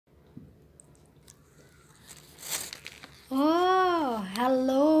Oh,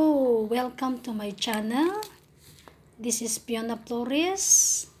 hello! Welcome to my channel. This is Fiona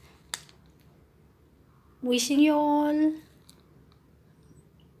Flores. Wishing you all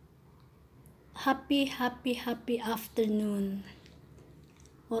happy afternoon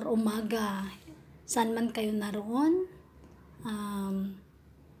or umaga. Saan man kayo naroon.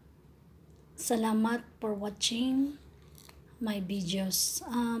 Salamat for watching my videos.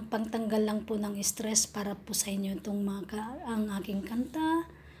 Pangtanggal lang po ng stress para po sa inyo itong ang aking kanta.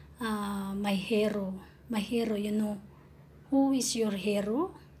 My hero, you know who is your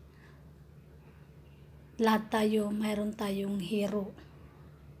hero? Lahat tayo, mayroon tayong hero,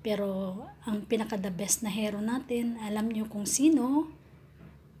 pero ang pinaka the best na hero natin, alam nyo kung sino,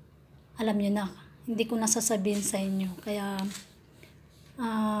 alam nyo na, hindi ko nasasabihin sa inyo. Kaya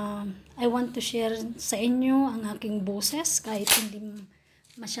I want to share sa inyo ang aking boses kahit hindi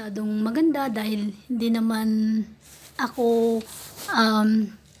masyadong maganda dahil hindi naman ako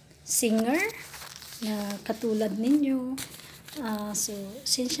singer na katulad ninyo. So,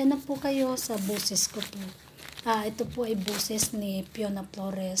 sinsya na po kayo sa boses ko po. Ito po ay boses ni Fiona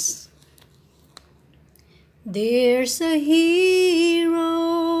Flores. There's a hero.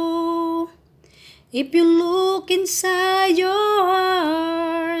 If you look inside your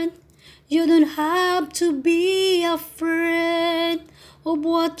heart, you don't have to be afraid of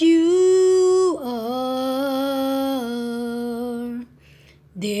what you are.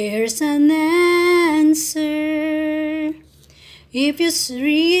 There's an answer. If you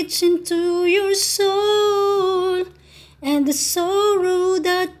reach into your soul, and the sorrow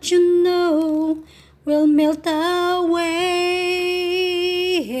that you know will melt away.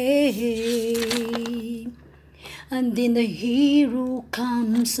 And then the hero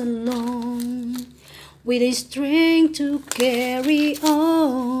comes along with a strength to carry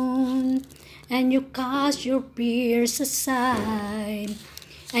on, and you cast your fears aside,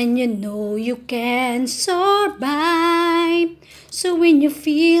 and you know you can survive. So when you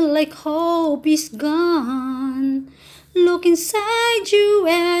feel like hope is gone, look inside you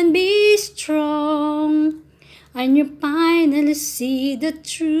and be strong, and you finally see the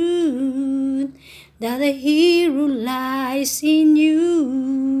truth, that a hero lies in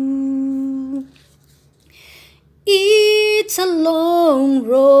you. It's a long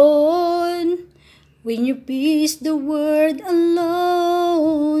road when you face the world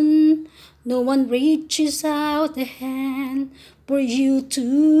alone. No one reaches out a hand for you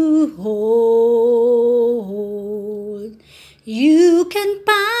to hold. You can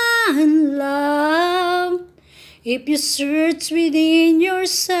find love if you search within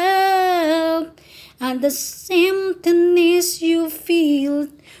yourself, and the emptiness you feel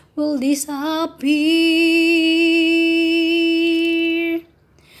will disappear.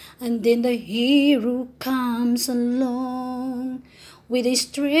 And then the hero comes along with a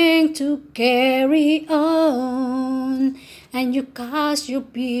strength to carry on, and you cast your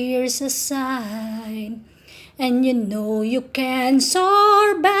fears aside, and you know you can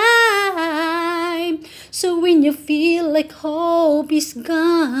survive. So when you feel like hope is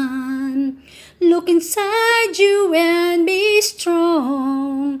gone, look inside you and be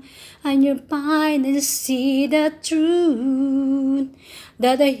strong, and you'll finally see the truth,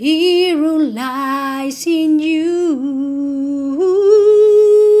 that the hero lies in you.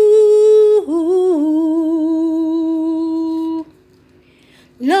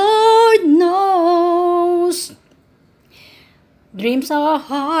 Lord knows dreams are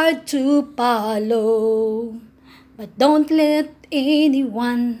hard to follow, but don't let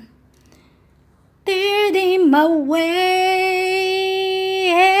anyone tear them away.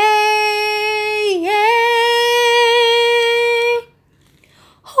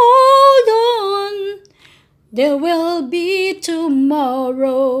 Hold on, there will be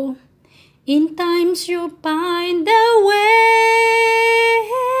tomorrow. In times you'll find the way.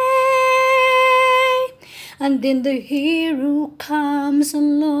 And then the hero comes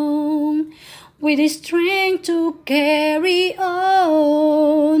along with his strength to carry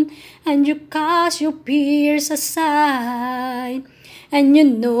on, and you cast your fears aside, and you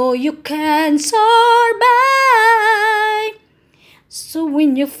know you can survive. So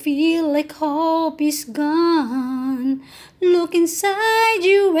when you feel like hope is gone, look inside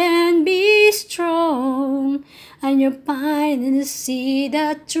you and be strong, and you'll finally see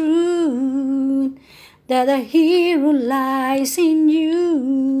the truth, that a hero lies in you.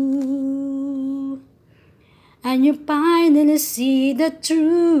 And you finally see the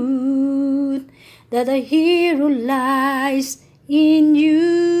truth, that a hero lies in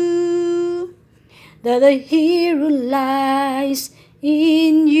you, that a hero lies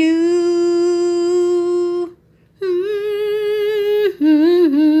in you.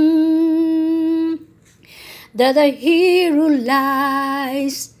 that a hero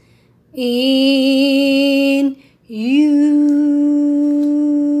lies in you.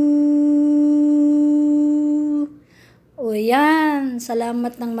 O yan,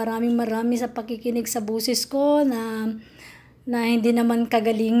 salamat ng marami sa pakikinig sa busis ko na hindi naman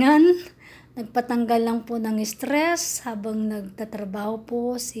kagalingan. Nagpatanggal lang po ng stress habang nagtatrabaho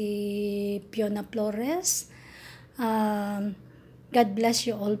po si Fiona Flores. God bless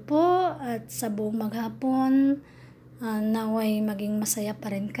you all po at sa buong maghapon, naway maging masaya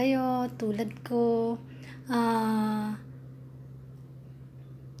pa rin kayo tulad ko.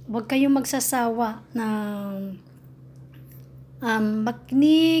 Huwag kayong magsasawa na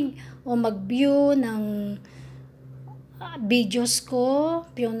makinig o mag-view ng videos ko.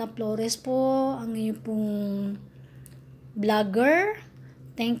 Fiona Flores po, ang iyong pong vlogger.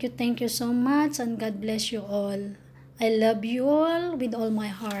 Thank you so much and God bless you all. I love you all with all my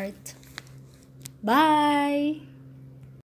heart. Bye!